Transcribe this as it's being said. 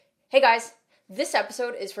Hey guys, this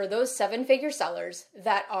episode is for those seven-figure sellers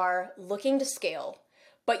that are looking to scale,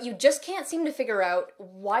 but you just can't seem to figure out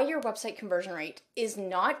why your website conversion rate is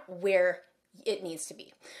not where it needs to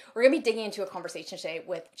be. We're going to be digging into a conversation today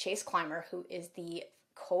with Chase Clymer, who is the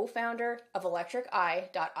co-founder of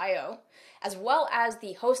electriceye.io, as well as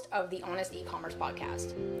the host of the Honest E-commerce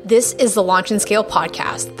podcast. This is the Launch and Scale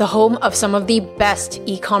podcast, the home of some of the best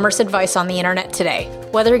e-commerce advice on the internet today.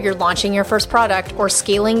 Whether you're launching your first product or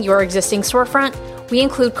scaling your existing storefront, we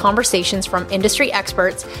include conversations from industry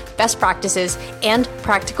experts, best practices, and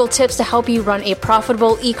practical tips to help you run a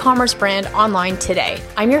profitable e-commerce brand online today.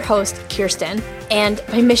 I'm your host, Kirsten, and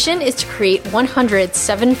my mission is to create 100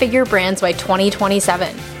 seven-figure brands by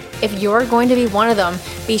 2027. If you're going to be one of them,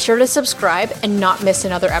 be sure to subscribe and not miss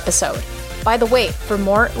another episode. By the way, for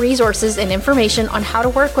more resources and information on how to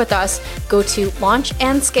work with us, go to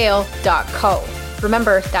launchandscale.co.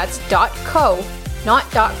 Remember, that's .co, not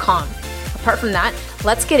 .com. Apart from that,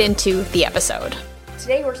 let's get into the episode.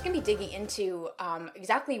 Today, we're just going to be digging into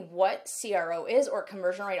exactly what CRO is, or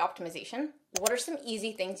conversion rate optimization. What are some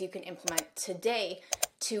easy things you can implement today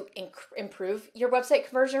to improve your website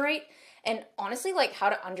conversion rate? And honestly, like how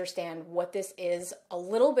to understand what this is a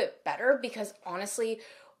little bit better, because honestly,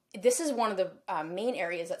 this is one of the main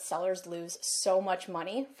areas that sellers lose so much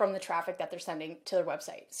money from the traffic that they're sending to their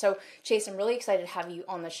website. So Chase, I'm really excited to have you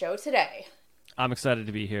on the show today. I'm excited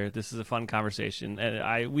to be here. This is a fun conversation,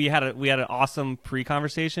 and we had an awesome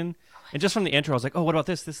pre-conversation. And just from the intro, I was like, "Oh, what about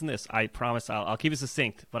this, this, and this?" I promise I'll keep it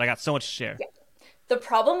succinct, but I got so much to share. Yeah. The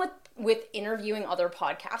problem with interviewing other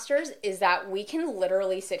podcasters is that we can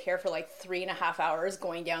literally sit here for like 3.5 hours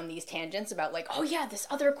going down these tangents about like, oh yeah, this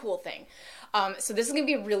other cool thing. So this is going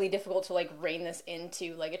to be really difficult to like rein this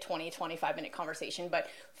into like a 20-25 minute conversation. But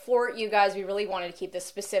for you guys, we really wanted to keep this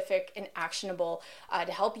specific and actionable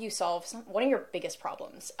to help you solve one of your biggest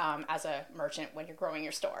problems as a merchant when you're growing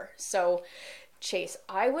your store. So Chase,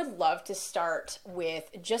 I would love to start with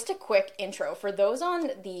just a quick intro for those on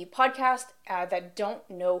the podcast that don't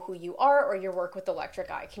know who you are or your work with Electric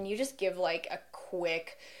Eye. Can you just give like a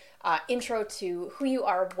quick intro to who you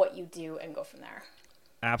are, what you do, and go from there?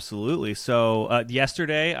 Absolutely. So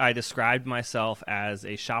yesterday, I described myself as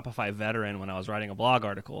a Shopify veteran when I was writing a blog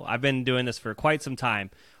article. I've been doing this for quite some time.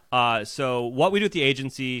 So what we do at the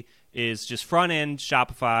agency is just front-end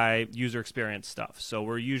Shopify user experience stuff. So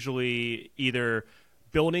we're usually either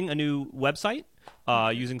building a new website,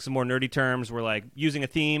 using some more nerdy terms. We're like using a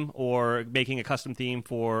theme or making a custom theme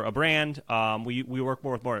for a brand. We work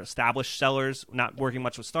more with more established sellers, not working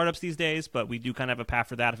much with startups these days, but we do kind of have a path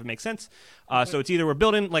for that if it makes sense. So it's either we're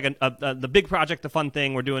building like the big project, the fun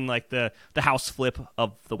thing, we're doing like the house flip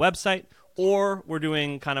of the website, or we're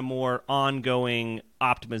doing kind of more ongoing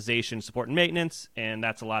optimization, support, and maintenance, and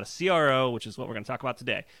that's a lot of CRO, which is what we're going to talk about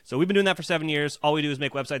today. So we've been doing that for 7 years. All we do is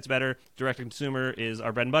make websites better. Direct-to-consumer is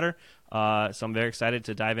our bread and butter, so I'm very excited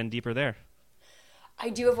to dive in deeper there.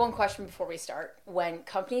 I do have one question before we start. When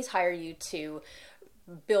companies hire you to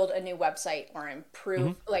build a new website or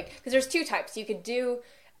improve, because there's two types. You could do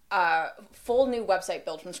full new website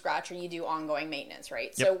build from scratch, or you do ongoing maintenance,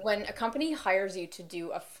 right? Yep. So when a company hires you to do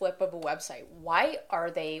a flip of a website, why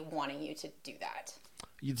are they wanting you to do that?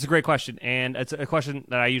 It's a great question, and it's a question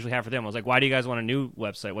that I usually have for them. I was like, why do you guys want a new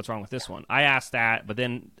website? What's wrong with this one? I asked that, but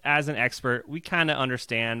then as an expert, we kind of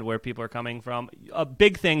understand where people are coming from.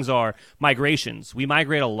 Big things are migrations. We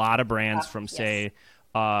migrate a lot of brands from, say,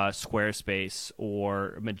 Squarespace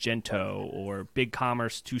or Magento or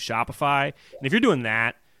BigCommerce to Shopify. And if you're doing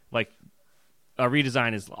that, like a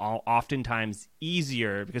redesign is oftentimes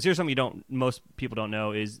easier, because here's something most people don't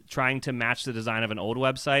know, is trying to match the design of an old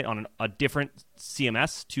website on a different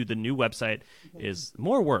CMS to the new website is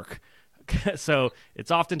more work. So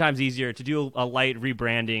it's oftentimes easier to do a light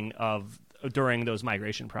rebranding during those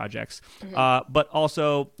migration projects. But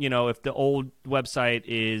also, if the old website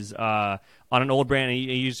is on an old brand and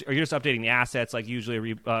you're just updating the assets, like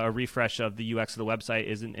usually a refresh of the UX of the website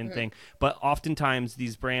isn't a thing. But oftentimes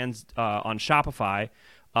these brands on Shopify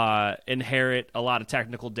inherit a lot of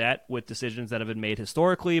technical debt with decisions that have been made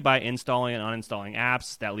historically by installing and uninstalling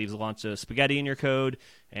apps. That leaves a bunch of spaghetti in your code,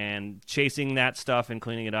 and chasing that stuff and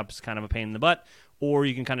cleaning it up is kind of a pain in the butt. Or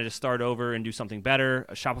you can kind of just start over and do something better.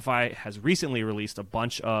 Shopify has recently released a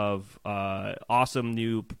bunch of awesome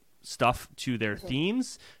new stuff to their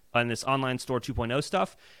themes on this online store 2.0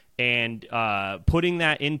 stuff. And putting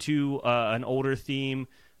that into an older theme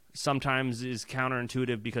sometimes is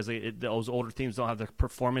counterintuitive, because those older themes don't have the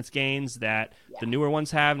performance gains that the newer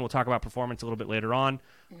ones have. And we'll talk about performance a little bit later on.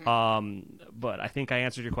 But I think I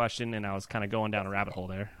answered your question, and I was kind of going down a rabbit hole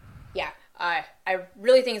there. Yeah. I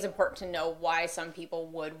really think it's important to know why some people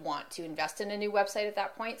would want to invest in a new website at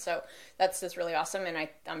that point. So that's just really awesome. And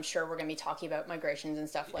I'm sure we're going to be talking about migrations and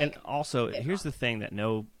stuff like. And also, here's the thing that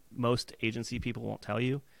most agency people won't tell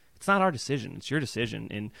you. It's not our decision. It's your decision.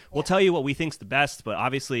 And we'll tell you what we think's the best, but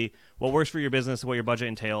obviously what works for your business, what your budget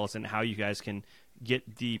entails, and how you guys can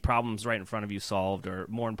get the problems right in front of you solved are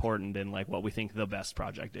more important than like what we think the best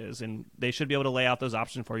project is. And they should be able to lay out those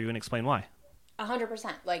options for you and explain why.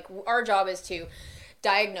 100%. Like, our job is to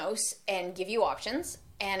diagnose and give you options.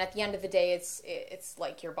 And at the end of the day, it's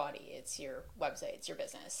like your body, it's your website, it's your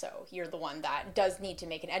business. So you're the one that does need to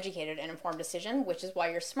make an educated and informed decision, which is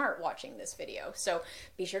why you're smart watching this video. So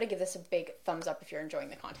be sure to give this a big thumbs up if you're enjoying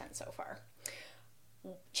the content so far.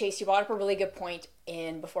 Chase, you brought up a really good point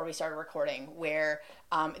before we started recording, where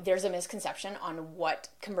there's a misconception on what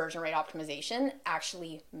conversion rate optimization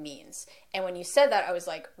actually means. And when you said that, I was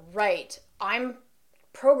like, right, I'm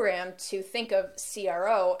programmed to think of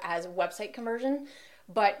CRO as website conversion,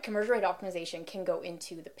 but conversion rate optimization can go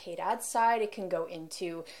into the paid ad side. It can go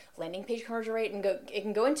into landing page conversion rate, and it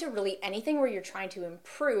can go into really anything where you're trying to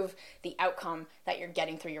improve the outcome that you're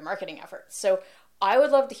getting through your marketing efforts. So I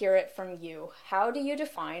would love to hear it from you. How do you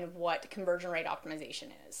define what conversion rate optimization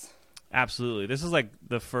is? Absolutely. This is like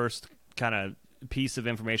the first kind of piece of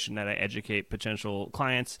information that I educate potential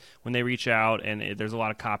clients when they reach out, and there's a lot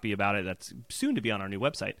of copy about it that's soon to be on our new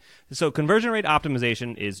website. So conversion rate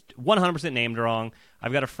optimization is 100% named wrong.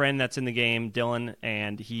 I've got a friend that's in the game, Dylan,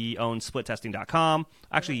 and he owns splittesting.com.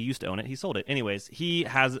 Actually, he used to own it. He sold it. Anyways, he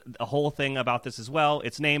has a whole thing about this as well.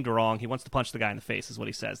 It's named wrong. He wants to punch the guy in the face is what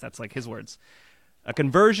he says. That's like his words. A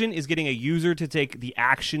conversion is getting a user to take the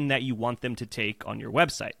action that you want them to take on your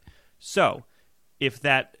website. So if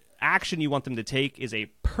that action you want them to take is a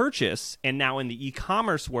purchase, and now in the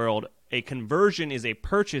e-commerce world, a conversion is a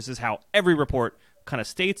purchase, is how every report kind of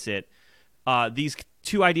states it. These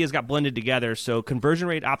two ideas got blended together, so conversion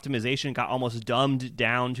rate optimization got almost dumbed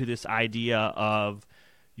down to this idea of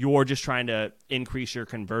you're just trying to increase your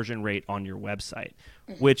conversion rate on your website,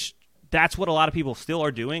 which that's what a lot of people still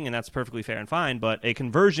are doing, and that's perfectly fair and fine, but a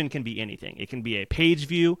conversion can be anything. It can be a page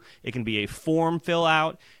view, it can be a form fill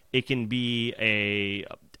out, it can be a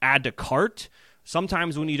add to cart.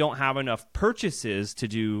 Sometimes when you don't have enough purchases to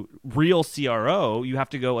do real CRO, you have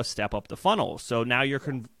to go a step up the funnel. So now you're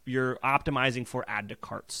optimizing for add to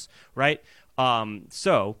carts, right?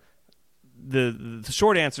 So the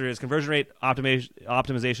short answer is conversion rate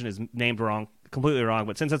optimization is named wrong, completely wrong.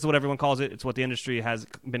 But since that's what everyone calls it, it's what the industry has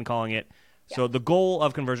been calling it. Yeah. So the goal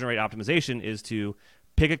of conversion rate optimization is to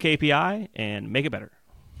pick a KPI and make it better.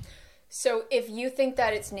 So if you think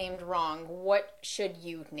that it's named wrong, what should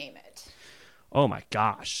you name it? Oh my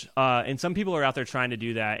gosh. And some people are out there trying to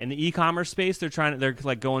do that. In the e-commerce space, they're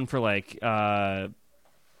like going for like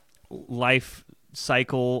life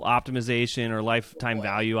cycle optimization or lifetime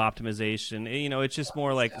value optimization. You know, it's just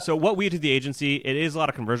more like, so what we do at the agency, it is a lot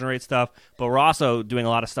of conversion rate stuff, but we're also doing a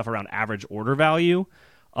lot of stuff around average order value.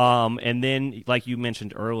 And then, like you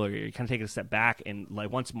mentioned earlier, you kind of take a step back, and like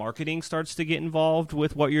once marketing starts to get involved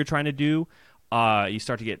with what you're trying to do, you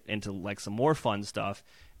start to get into like some more fun stuff.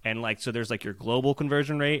 And like, so there's like your global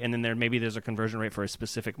conversion rate, and then there's a conversion rate for a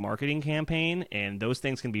specific marketing campaign. And those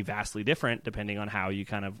things can be vastly different depending on how you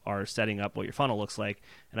kind of are setting up what your funnel looks like.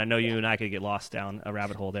 And I know you and I could get lost down a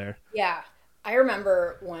rabbit hole there. Yeah. I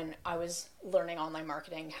remember when I was learning online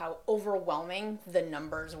marketing, how overwhelming the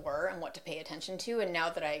numbers were and what to pay attention to. And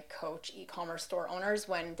now that I coach e-commerce store owners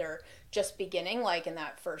when they're just beginning, like in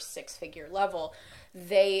that first 6-figure level,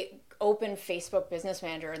 they open Facebook Business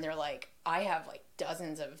Manager and they're like, I have like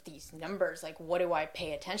dozens of these numbers. Like, what do I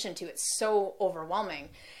pay attention to? It's so overwhelming.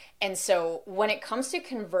 And so when it comes to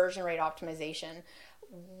conversion rate optimization,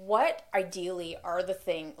 what ideally are the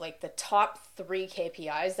top 3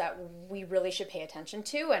 KPIs that we really should pay attention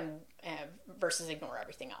to and versus ignore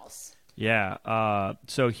everything else? Yeah.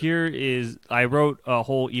 So I wrote a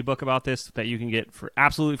whole ebook about this that you can get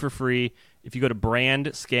absolutely for free. If you go to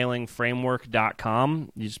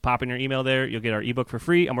brandscalingframework.com, you just pop in your email there, you'll get our ebook for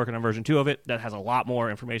free. I'm working on version 2 of it that has a lot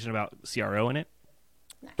more information about CRO in it.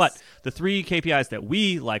 Nice. But the 3 KPIs that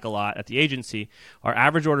we like a lot at the agency are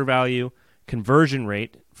average order value, conversion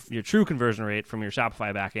rate, your true conversion rate from your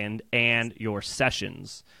Shopify backend, and your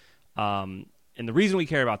sessions. And the reason we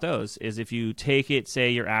care about those is if you take it, say,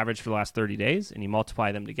 your average for the last 30 days, and you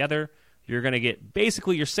multiply them together, you're going to get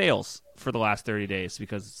basically your sales for the last 30 days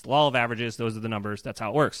because it's the law of averages. Those are the numbers. That's how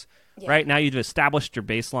it works. Yeah. Right now you've established your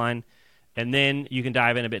baseline, and then you can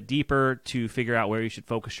dive in a bit deeper to figure out where you should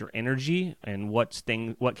focus your energy and what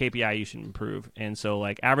KPI you should improve. And so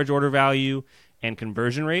like average order value and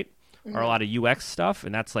conversion rate are a lot of UX stuff,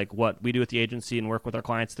 and that's like what we do at the agency and work with our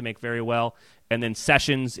clients to make very well. And then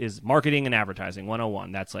sessions is marketing and advertising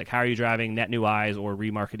 101. That's like how are you driving net new eyes or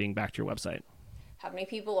remarketing back to your website? How many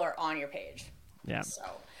people are on your page? Yeah.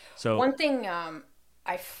 So one thing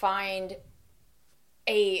I find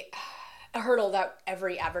a hurdle that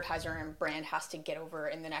every advertiser and brand has to get over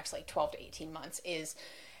in the next like 12 to 18 months is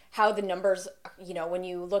how the numbers, when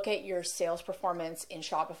you look at your sales performance in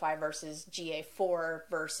Shopify versus GA4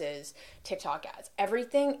 versus TikTok ads,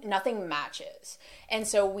 nothing matches. And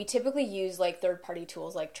so we typically use like third-party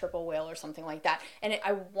tools like Triple Whale or something like that. And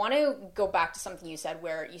I want to go back to something you said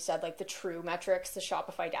where you said like the true metrics, the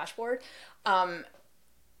Shopify dashboard.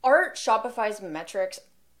 Are Shopify's metrics,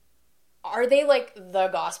 are they like the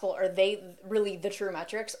gospel? Are they really the true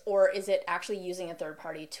metrics? Or is it actually using a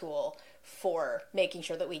third-party tool for making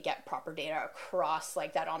sure that we get proper data across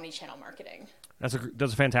like that omni-channel marketing? That's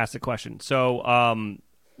a fantastic question. So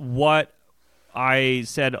what I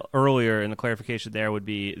said earlier in the clarification there would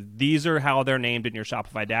be these are how they're named in your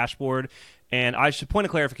Shopify dashboard. And I should point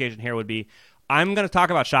of clarification here would be I'm going to talk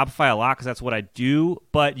about Shopify a lot because that's what I do,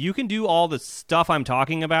 but you can do all the stuff I'm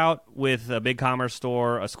talking about with a BigCommerce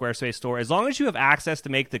store, a Squarespace store. As long as you have access to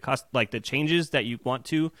make the changes that you want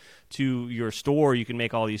to your store, you can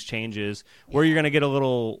make all these changes. Where you're going to get a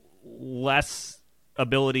little less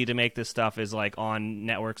ability to make this stuff is like on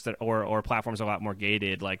networks that or platforms that are a lot more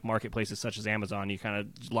gated, like marketplaces such as Amazon. You kind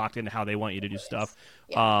of locked into how they want you to do stuff.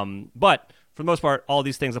 Yeah. But for the most part, all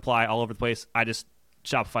these things apply all over the place.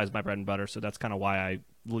 Shopify is my bread and butter, so that's kind of why I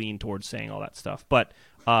lean towards saying all that stuff. But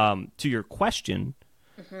to your question,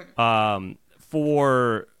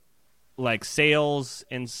 for like sales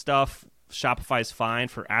and stuff, Shopify's fine.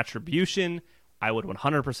 For attribution, I would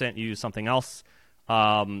 100% use something else.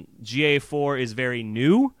 GA4 is very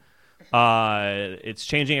new. It's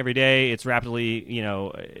changing every day. It's rapidly,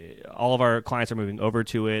 all of our clients are moving over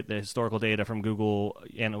to it. The historical data from Google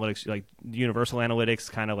Analytics, like Universal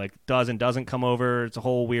Analytics, kind of like does and doesn't come over. It's a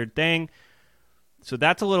whole weird thing. So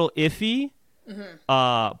that's a little iffy.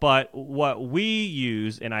 But what we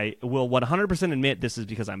use, and I will 100% admit this is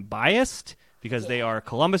because I'm biased, because they are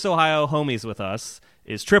Columbus, Ohio homies with us,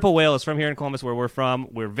 is Triple Whale is from here in Columbus where we're from.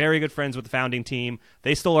 We're very good friends with the founding team.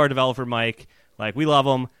 They stole our developer, Mike. Like, we love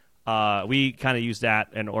them. We kind of use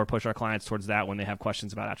that or push our clients towards that when they have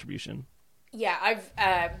questions about attribution. Yeah,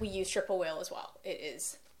 we use Triple Whale as well. It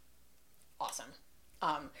is awesome.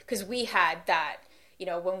 Because we had that,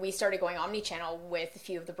 when we started going omni-channel with a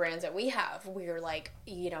few of the brands that we have, we were like,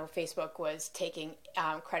 Facebook was taking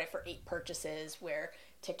credit for 8 purchases where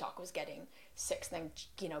TikTok was getting 6. Then,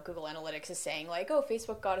 Google Analytics is saying like, oh,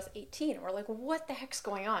 Facebook got us 18. And we're like, what the heck's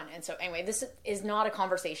going on? And so anyway, this is not a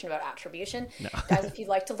conversation about attribution. No. Guys, if you'd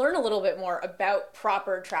like to learn a little bit more about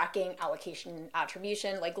proper tracking, allocation,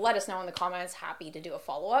 attribution, like let us know in the comments. Happy to do a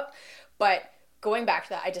follow-up. But going back to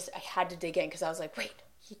that, I had to dig in because I was like, wait,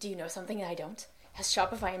 do you know something that I don't? Has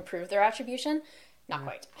Shopify improved their attribution? Not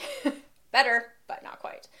quite. Better, but not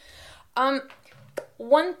quite.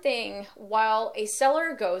 One thing, while a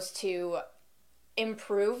seller goes to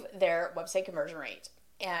improve their website conversion rate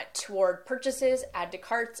toward purchases, add to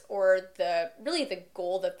carts, or the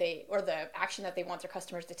goal that or the action that they want their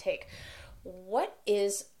customers to take, what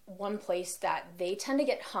is one place that they tend to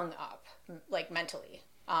get hung up, like mentally,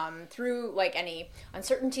 through like any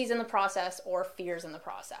uncertainties in the process or fears in the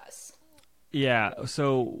process? Yeah,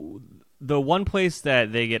 so the one place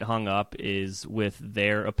that they get hung up is with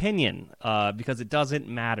their opinion, because it doesn't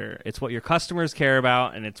matter. It's what your customers care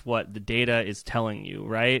about, and it's what the data is telling you,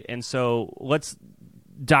 right? And so let's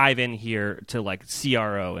dive in here to like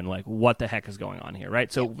CRO and like what the heck is going on here,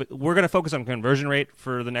 right? So we're going to focus on conversion rate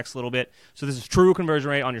for the next little bit. So this is true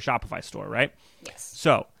conversion rate on your Shopify store, right? Yes.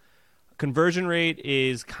 So conversion rate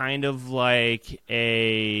is kind of like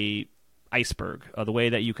a iceberg, the way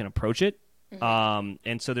that you can approach it.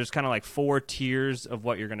 And so there's kind of like 4 tiers of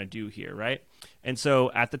what you're going to do here, right? And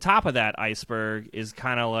so at the top of that iceberg is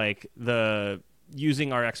kind of like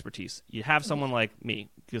using our expertise. You have someone like me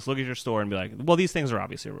just look at your store and be like, well, these things are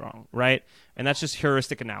obviously wrong, right? And that's just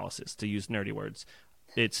heuristic analysis, to use nerdy words.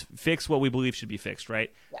 It's fix what we believe should be fixed,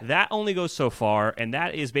 right? Yeah. That only goes so far, and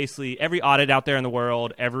that is basically every audit out there in the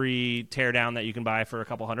world, every teardown that you can buy for a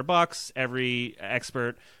couple $100, every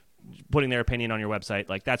expert putting their opinion on your website.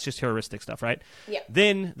 Like, that's just heuristic stuff, right? Yeah.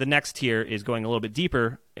 Then the next tier is going a little bit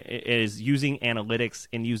deeper, is using analytics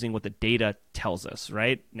and using what the data tells us,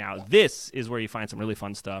 right? Now, this is where you find some really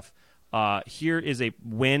fun stuff. Here is a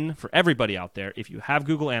win for everybody out there. If you have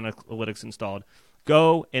Google Analytics installed,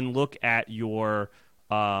 go and look at your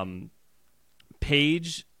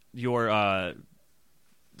page, your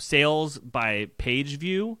sales by page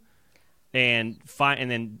view, and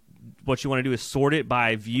then what you want to do is sort it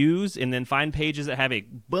by views, and then find pages that have a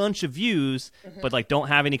bunch of views, but like don't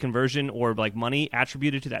have any conversion or like money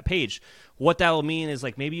attributed to that page. What that will mean is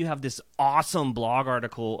like maybe you have this awesome blog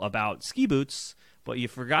article about ski boots, but you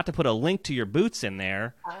forgot to put a link to your boots in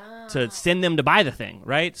there to send them to buy the thing,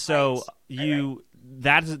 right? So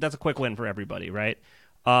that's a quick win for everybody, right?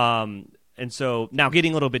 And so now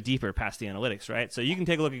getting a little bit deeper past the analytics, right? So you can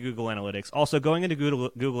take a look at Google Analytics. Also, going into Google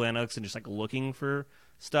Analytics and just like looking for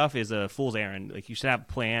stuff is a fool's errand. Like you should have a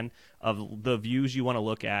plan of the views you want to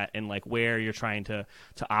look at and like where you're trying to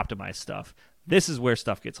optimize stuff. This is where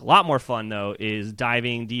stuff gets a lot more fun, though, is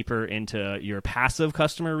diving deeper into your passive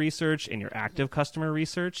customer research and your active customer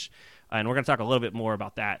research. And we're going to talk a little bit more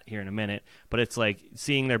about that here in a minute. But it's like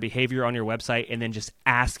seeing their behavior on your website and then just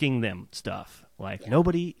asking them stuff. Like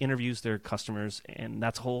nobody interviews their customers, and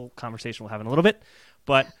that's a whole conversation we'll have in a little bit.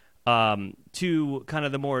 But to kind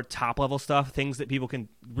of the more top-level stuff, things that people can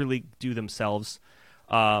really do themselves.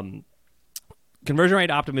 Conversion rate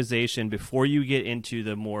optimization, before you get into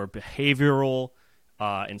the more behavioral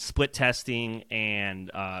and split testing and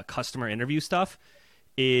customer interview stuff,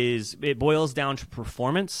 it boils down to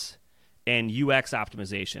performance and UX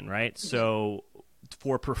optimization, right? So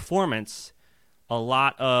for performance, a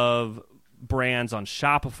lot of brands on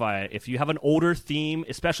Shopify, if you have an older theme,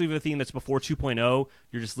 especially if a theme that's before 2.0,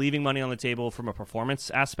 you're just leaving money on the table from a performance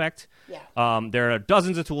aspect. There are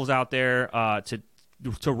dozens of tools out there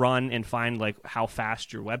to run and find like how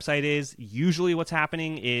fast your website is. Usually what's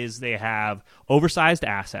happening is they have oversized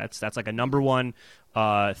assets. That's like a number one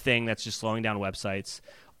thing that's just slowing down websites.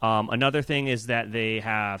 Another thing is that they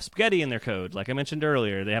have spaghetti in their code. Like I mentioned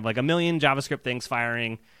earlier, they have like a million JavaScript things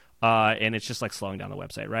firing, and it's just like slowing down the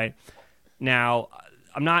website, right? Now,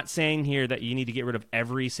 I'm not saying here that you need to get rid of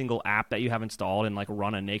every single app that you have installed and like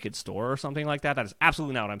run a naked store or something like that. That is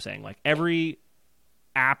absolutely not what I'm saying. Like every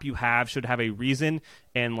app you have should have a reason,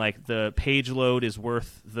 and like the page load is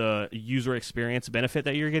worth the user experience benefit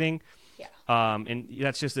that you're getting. And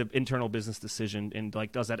that's just an internal business decision, and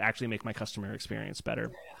like, does that actually make my customer experience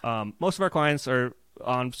better? Most of our clients are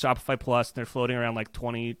on Shopify Plus, and they're floating around like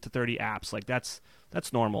 20 to 30 apps. Like that's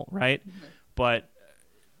normal, right? But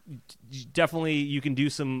definitely you can do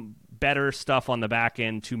some better stuff on the back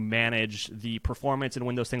end to manage the performance and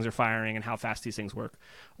when those things are firing and how fast these things work.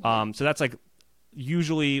 So that's like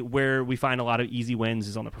usually where we find a lot of easy wins,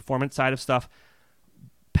 is on the performance side of stuff.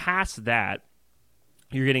 Past that,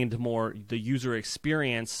 you're getting into more the user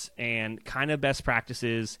experience and kind of best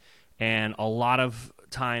practices. And a lot of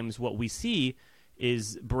times what we see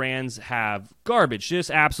is brands have garbage,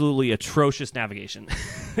 just absolutely atrocious navigation.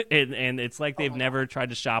 and it's like they've never tried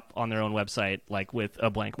to shop on their own website, like with a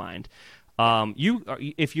blank mind.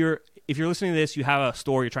 If you're listening to this, you have a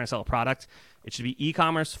store, you're trying to sell a product, it should be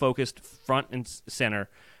e-commerce focused front and center.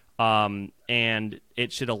 And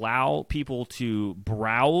it should allow people to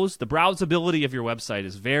browse. The browsability of your website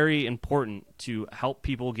is very important to help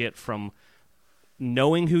people get from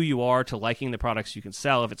knowing who you are to liking the products you can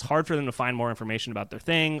sell. If it's hard for them to find more information about their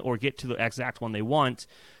thing or get to the exact one they want,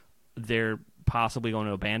 they're possibly going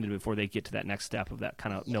to abandon it before they get to that next step of that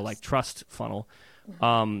kind of like trust funnel.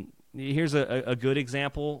 Here's a good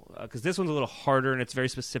example, because this one's a little harder and it's very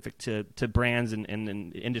specific to brands and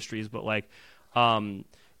industries. But like,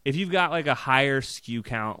 if you've got like a higher SKU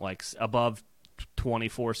count, like above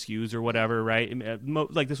 24 SKUs or whatever, right?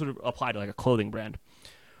 Like this would apply to like a clothing brand.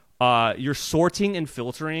 You're sorting and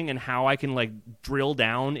filtering and how I can like drill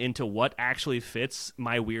down into what actually fits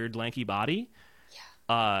my weird lanky body.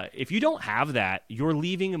 If you don't have that, you're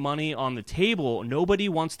leaving money on the table. Nobody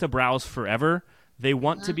wants to browse forever. They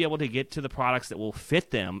want to be able to get to the products that will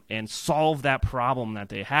fit them and solve that problem that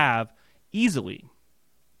they have easily.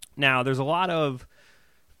 Now, there's a lot of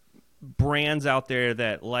brands out there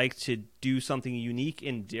that like to do something unique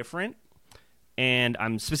and different. And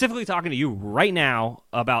I'm specifically talking to you right now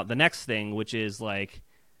about the next thing, which is like,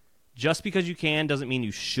 just because you can doesn't mean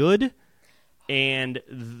you should. And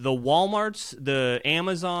the Walmarts, the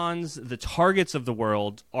Amazons, the Targets of the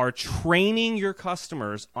world are training your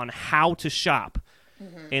customers on how to shop.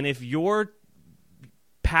 And if your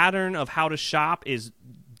pattern of how to shop is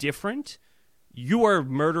different, you are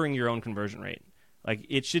murdering your own conversion rate. Like,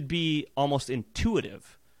 it should be almost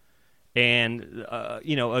intuitive. And,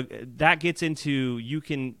 that gets into,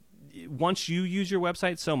 once you use your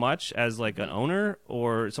website so much as like an owner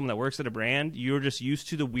or someone that works at a brand, you're just used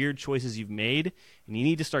to the weird choices you've made, and you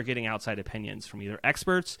need to start getting outside opinions from either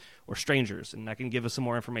experts or strangers. And I can give us some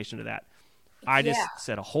more information to that. I just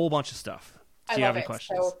said a whole bunch of stuff. Do you have any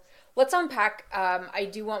questions? So Let's unpack. I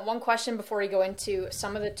do want one question before we go into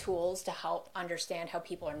some of the tools to help understand how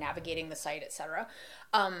people are navigating the site, etc.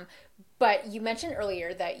 But you mentioned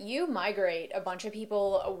earlier that you migrate a bunch of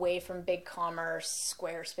people away from BigCommerce,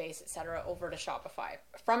 Squarespace, etc., over to Shopify.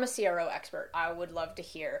 From a CRO expert, I would love to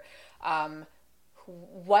hear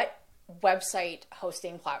what website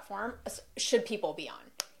hosting platform should people be on?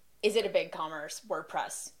 Is it a BigCommerce,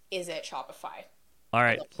 WordPress? Is it Shopify? All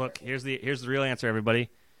right, look, here's the real answer, everybody.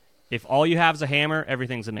 If all you have is a hammer,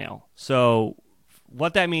 everything's a nail. So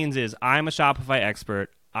what that means is I'm a Shopify expert.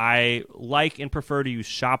 I like and prefer to use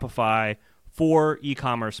Shopify for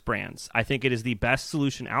e-commerce brands. I think it is the best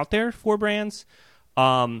solution out there for brands.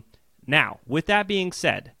 Now, with that being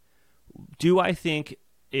said, do I think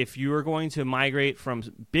if you are going to migrate from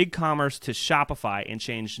BigCommerce to Shopify and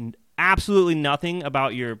change absolutely nothing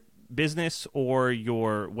about your business or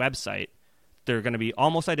your website, they're going to be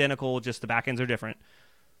almost identical, just the backends are different.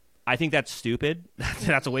 I think that's stupid.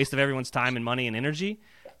 That's a waste of everyone's time and money and energy.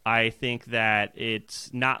 I think that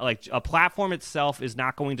it's not like a platform itself is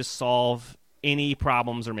not going to solve any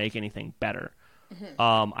problems or make anything better.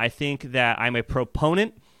 I think that I'm a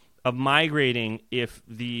proponent of migrating if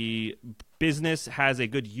the business has a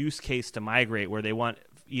good use case to migrate, where they want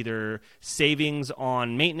either savings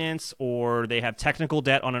on maintenance or they have technical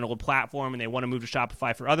debt on an old platform and they want to move to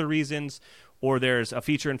Shopify for other reasons, or there's a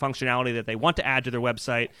feature and functionality that they want to add to their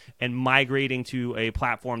website, and migrating to a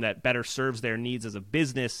platform that better serves their needs as a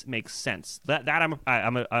business makes sense. That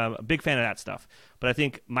I'm a big fan of that stuff. But I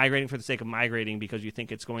think migrating for the sake of migrating because you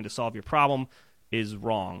think it's going to solve your problem is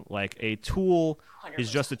wrong. Like, a tool 100%.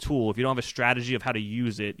 Is just a tool. If you don't have a strategy of how to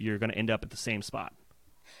use it, you're going to end up at the same spot.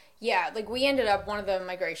 Yeah, like we ended up, one of the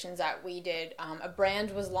migrations that we did, a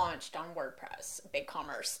brand was launched on WordPress,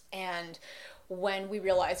 BigCommerce, and when we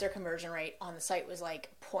realized their conversion rate on the site was like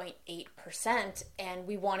 0.8%, and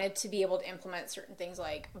we wanted to be able to implement certain things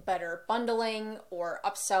like better bundling or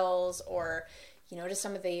upsells, or just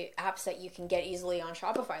some of the apps that you can get easily on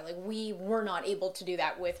Shopify. Like, we were not able to do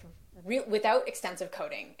that without extensive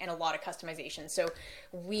coding and a lot of customization. So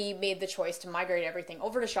we made the choice to migrate everything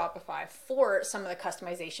over to Shopify for some of the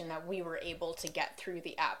customization that we were able to get through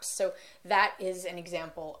the apps. So that is an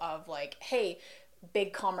example of like, hey,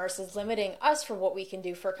 BigCommerce is limiting us for what we can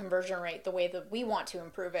do for conversion rate the way that we want to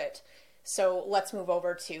improve it. So let's move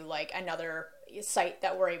over to like another site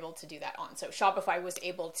that we're able to do that on. So Shopify was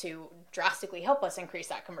able to drastically help us increase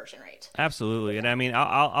that conversion rate. Absolutely. And I mean,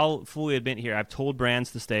 I'll fully admit here, I've told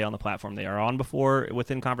brands to stay on the platform they are on before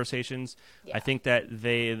within conversations. Yeah. I think that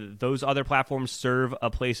those other platforms serve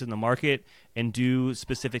a place in the market and do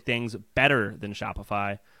specific things better than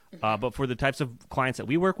Shopify. But for the types of clients that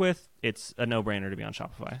we work with, it's a no-brainer to be on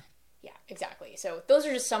Shopify. Yeah, exactly. So those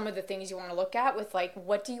are just some of the things you want to look at with like,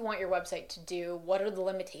 what do you want your website to do? What are the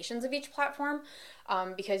limitations of each platform?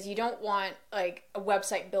 Because you don't want like a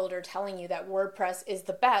website builder telling you that WordPress is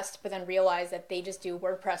the best, but then realize that they just do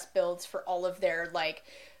WordPress builds for all of their like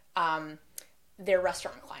their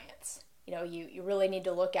restaurant clients. You really need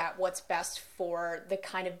to look at what's best for the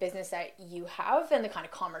kind of business that you have and the kind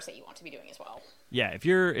of commerce that you want to be doing as well. Yeah, if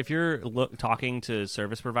you're talking to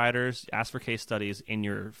service providers, ask for case studies in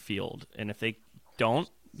your field, and if they don't,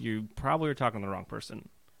 you probably are talking to the wrong person.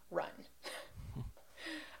 Run.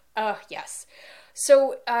 Yes.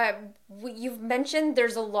 So you've mentioned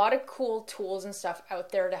there's a lot of cool tools and stuff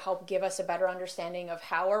out there to help give us a better understanding of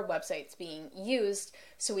how our website's being used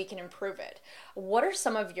so we can improve it. What are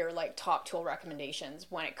some of your like top tool recommendations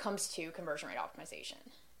when it comes to conversion rate optimization?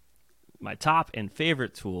 My top and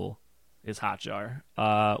favorite tool is Hotjar.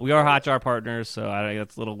 We are Hotjar partners, so I think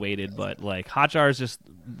that's a little weighted, but like Hotjar is just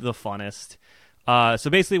the funnest. So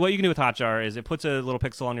basically what you can do with Hotjar is it puts a little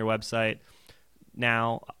pixel on your website.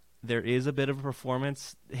 Now, there is a bit of a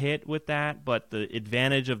performance hit with that, but the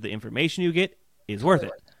advantage of the information you get is worth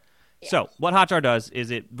it. Yeah. So what Hotjar does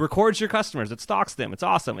is it records your customers. It stalks them. It's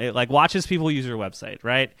awesome. It like watches people use your website,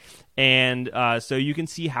 right? And so you can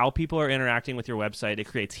see how people are interacting with your website. It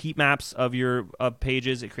creates heat maps of your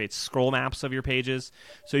pages. It creates scroll maps of your pages.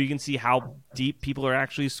 So you can see how deep people are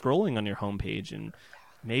actually scrolling on your homepage, and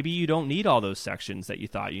maybe you don't need all those sections that you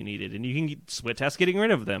thought you needed, and you can split test getting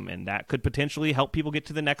rid of them, and that could potentially help people get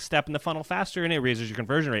to the next step in the funnel faster, and it raises your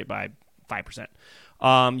conversion rate by 5%.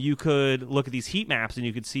 You could look at these heat maps, and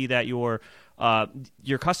you could see that your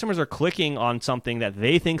customers are clicking on something that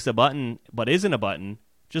they think's a button but isn't a button.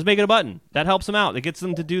 Just make it a button. That helps them out. It gets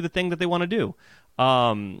them to do the thing that they want to do.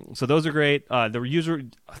 So those are great.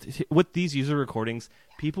 With these user recordings,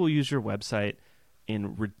 people use your website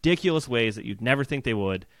in ridiculous ways that you'd never think they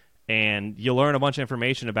would, and you'll learn a bunch of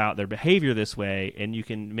information about their behavior this way, and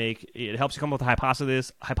it helps you come up with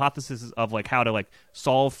a hypothesis of like how to like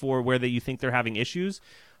solve for where you think they're having issues.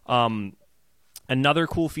 Another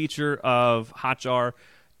cool feature of Hotjar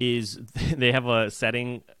is they have a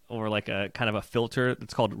setting or like a kind of a filter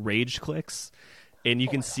that's called rage clicks. And you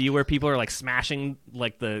can see where people are like smashing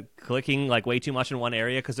like the clicking like way too much in one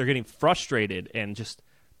area because they're getting frustrated. And just,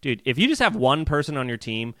 dude, if you just have one person on your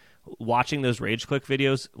team watching those rage click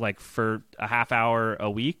videos like for a half hour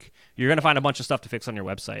a week, you're going to find a bunch of stuff to fix on your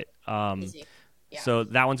website. Easy. Yeah. So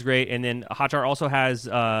that one's great. And then Hotjar also has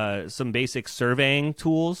some basic surveying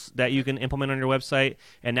tools that you can implement on your website.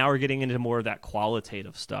 And now we're getting into more of that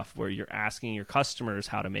qualitative stuff where you're asking your customers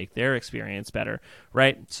how to make their experience better,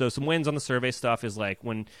 right? So some wins on the survey stuff is like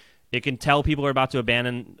when it can tell people are about to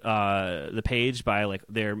abandon the page by like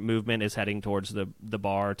their movement is heading towards the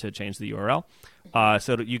bar to change the URL.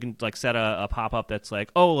 So that you can like set a pop-up that's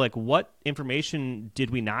like, oh, like what information did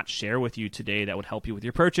we not share with you today that would help you with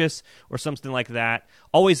your purchase or something like that.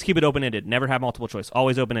 Always keep it open-ended. Never have multiple choice.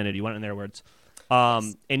 Always open-ended. You want it in their words.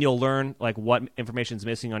 And you'll learn like what information is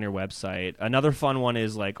missing on your website. Another fun one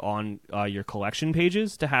is like on your collection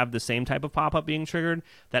pages to have the same type of pop-up being triggered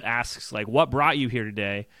that asks like, what brought you here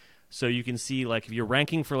today? So you can see like if you're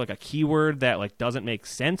ranking for like a keyword that like doesn't make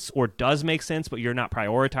sense or does make sense, but you're not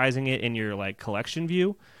prioritizing it in your like collection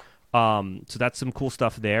view. So that's some cool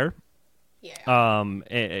stuff there. Yeah.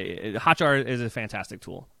 Hotjar is a fantastic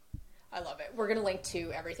tool. I love it. We're going to link to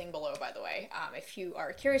everything below, by the way, if you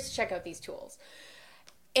are curious to check out these tools.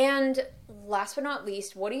 And last but not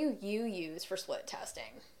least, what do you use for split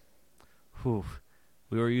testing? Whew.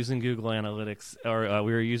 We were using Google Analytics, or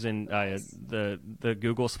we were using the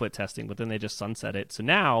Google split testing, but then they just sunset it. So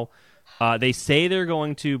now they say they're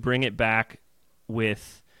going to bring it back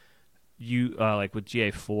with like with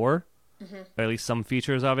GA4, or at least some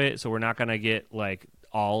features of it. So we're not going to get like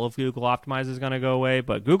all of Google Optimize is going to go away,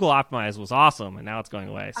 but Google Optimize was awesome, and now it's going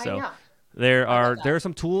away. So I know. There are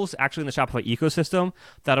some tools actually in the Shopify ecosystem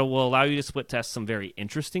that will allow you to split test some very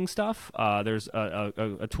interesting stuff. There's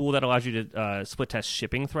a tool that allows you to split test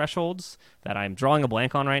shipping thresholds that I'm drawing a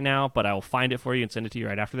blank on right now, but I will find it for you and send it to you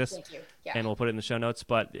right after this. Thank you. Yeah. And we'll put it in the show notes.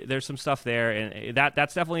 But there's some stuff there, and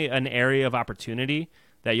that's definitely an area of opportunity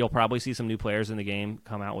that you'll probably see some new players in the game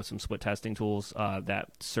come out with some split testing tools that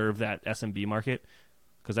serve that SMB market,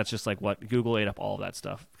 because that's just like what Google ate up all of that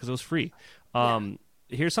stuff because it was free.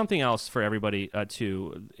 Here's something else for everybody,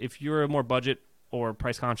 too. If you're a more budget or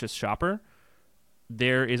price-conscious shopper,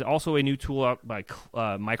 there is also a new tool out by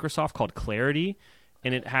Microsoft called Clarity,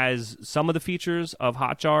 and it has some of the features of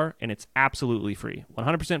Hotjar, and it's absolutely free.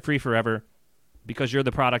 100% free forever because you're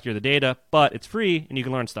the product, you're the data, but it's free, and you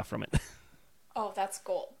can learn stuff from it. Oh, that's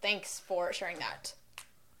cool. Thanks for sharing that.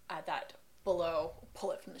 Add that below.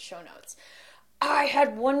 Pull it from the show notes. I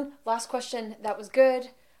had one last question that was good.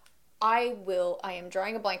 I am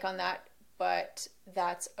drawing a blank on that, but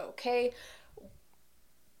that's okay.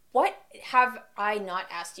 What have I not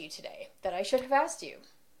asked you today that I should have asked you?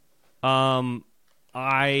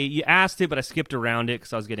 You asked it, but I skipped around it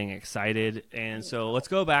because I was getting excited. And so let's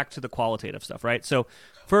go back to the qualitative stuff, right? So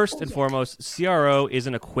first and foremost, CRO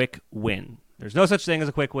isn't a quick win. There's no such thing as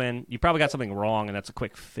a quick win. You probably got something wrong, and that's a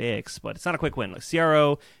quick fix, but it's not a quick win. Like,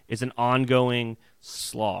 CRO is an ongoing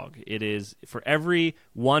slog. It is, for every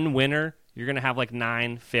one winner, you're going to have like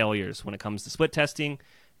 9 failures when it comes to split testing.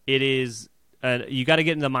 It is, you got to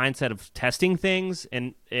get in the mindset of testing things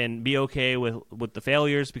and be okay with the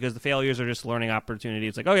failures, because the failures are just learning opportunities.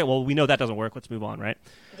 It's like, okay, well, we know that doesn't work. Let's move on, right?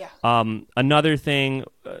 Yeah. Another thing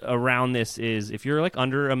around this is if you're like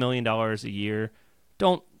under $1 million a year,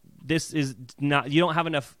 you don't have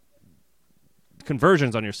enough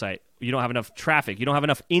conversions on your site. You don't have enough traffic. You don't have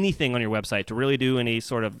enough anything on your website to really do any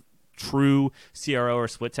sort of true CRO or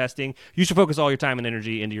split testing. You should focus all your time and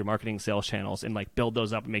energy into your marketing sales channels and like build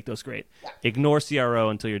those up and make those great. Yeah. Ignore CRO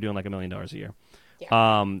until you're doing like $1 million a year.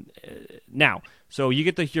 Yeah. Now, so you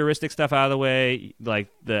get the heuristic stuff out of the way, like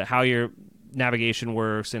how your navigation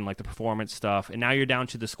works and like the performance stuff. And now you're down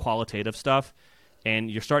to this qualitative stuff.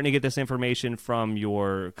 And you're starting to get this information from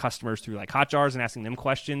your customers through like Hotjars and asking them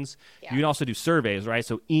questions. Yeah. You can also do surveys, right?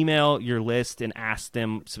 So email your list and ask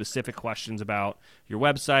them specific questions about your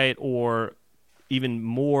website, or even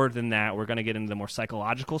more than that, we're going to get into the more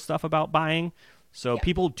psychological stuff about buying. So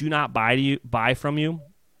people do not buy from you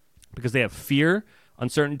because they have fear,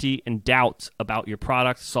 uncertainty, and doubt about your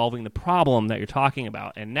product solving the problem that you're talking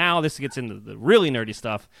about. And now this gets into the really nerdy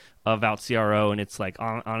stuff about CRO, and it's like,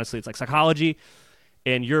 honestly, it's like psychology.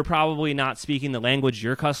 and you're probably not speaking the language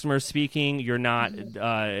your customer's speaking. You're not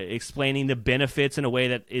explaining the benefits in a way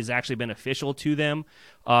that is actually beneficial to them.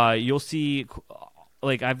 You'll see,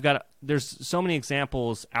 like there's so many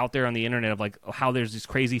examples out there on the internet of like how there's these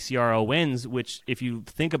crazy CRO wins, which if you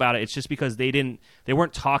think about it, it's just because they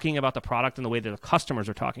weren't talking about the product in the way that the customers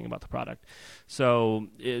are talking about the product. So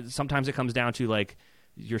sometimes it comes down to like,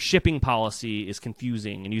 your shipping policy is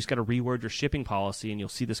confusing and you just got to reword your shipping policy and you'll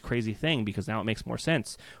see this crazy thing because now it makes more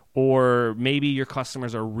sense. Or maybe your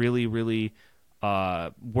customers are really, really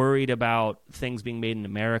worried about things being made in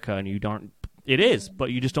America and it is,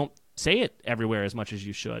 but you just don't say it everywhere as much as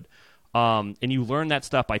you should. And you learn that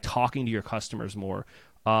stuff by talking to your customers more.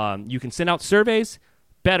 You can send out surveys.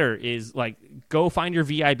 Better is like go find your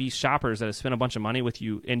VIB shoppers that have spent a bunch of money with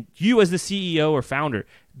you, and you as the CEO or founder,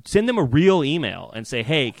 send them a real email and say,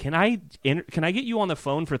 hey, can I get you on the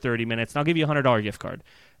phone for 30 minutes and I'll give you a $100 gift card.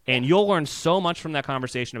 And you'll learn so much from that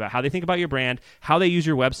conversation about how they think about your brand, how they use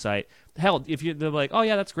your website. Hell, they're like, oh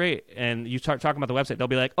yeah, that's great. And you start talking about the website, they'll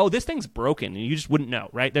be like, oh, this thing's broken. And you just wouldn't know,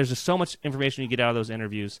 right? There's just so much information you get out of those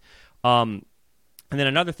interviews. And then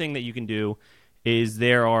another thing that you can do is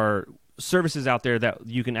there are services out there that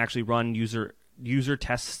you can actually run user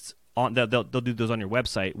tests on. They'll do those on your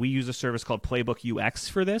website. We use a service called Playbook UX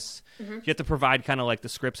for this. You have to provide kind of like the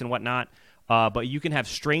scripts and whatnot, but you can have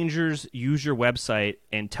strangers use your website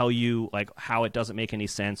and tell you like how it doesn't make any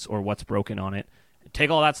sense or what's broken on it.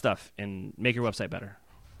 Take all that stuff and make your website better.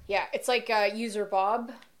 Yeah, it's like User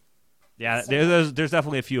Bob. Yeah, there's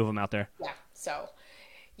definitely a few of them out there. Yeah, so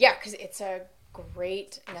yeah, because it's a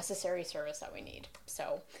great necessary service that we need.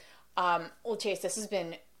 So well, Chase, this has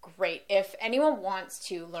been great. If anyone wants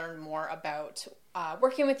to learn more about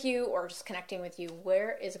working with you or just connecting with you,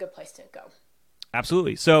 where is a good place to go?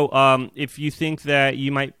 Absolutely. So if you think that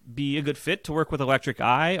you might be a good fit to work with Electric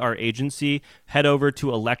Eye, our agency, head over to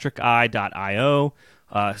electriceye.io,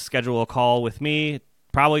 schedule a call with me.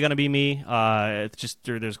 Probably going to be me. It's just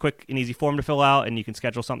there's a quick and easy form to fill out, and you can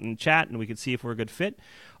schedule something to chat, and we can see if we're a good fit.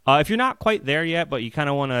 If you're not quite there yet, but you kind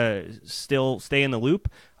of want to still stay in the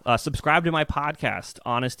loop, subscribe to my podcast,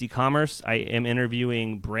 Honest E-Commerce. I am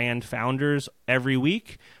interviewing brand founders every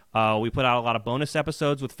week. We put out a lot of bonus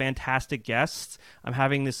episodes with fantastic guests. I'm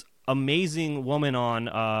having this amazing woman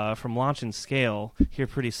on from Launch and Scale here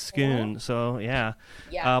pretty soon. So yeah.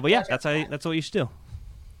 But yeah, that's what you should do.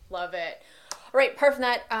 Love it. All right, apart from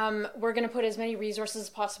that, we're going to put as many resources as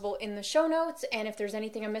possible in the show notes. And if there's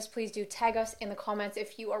anything I missed, please do tag us in the comments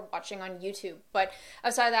if you are watching on YouTube. But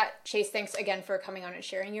outside of that, Chase, thanks again for coming on and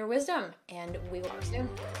sharing your wisdom. And we will talk soon.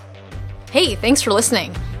 Hey, thanks for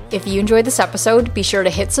listening. If you enjoyed this episode, be sure to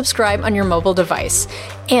hit subscribe on your mobile device.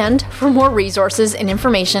 And for more resources and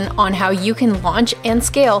information on how you can launch and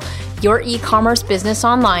scale your e-commerce business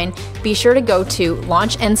online, be sure to go to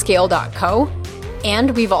launchandscale.co.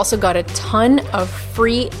 And we've also got a ton of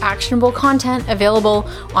free actionable content available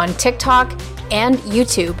on TikTok and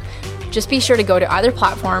YouTube. Just be sure to go to either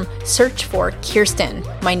platform, search for Kirstyn,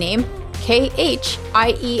 my name, Khierstyn.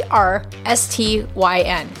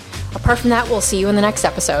 Apart from that, we'll see you in the next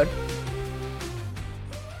episode.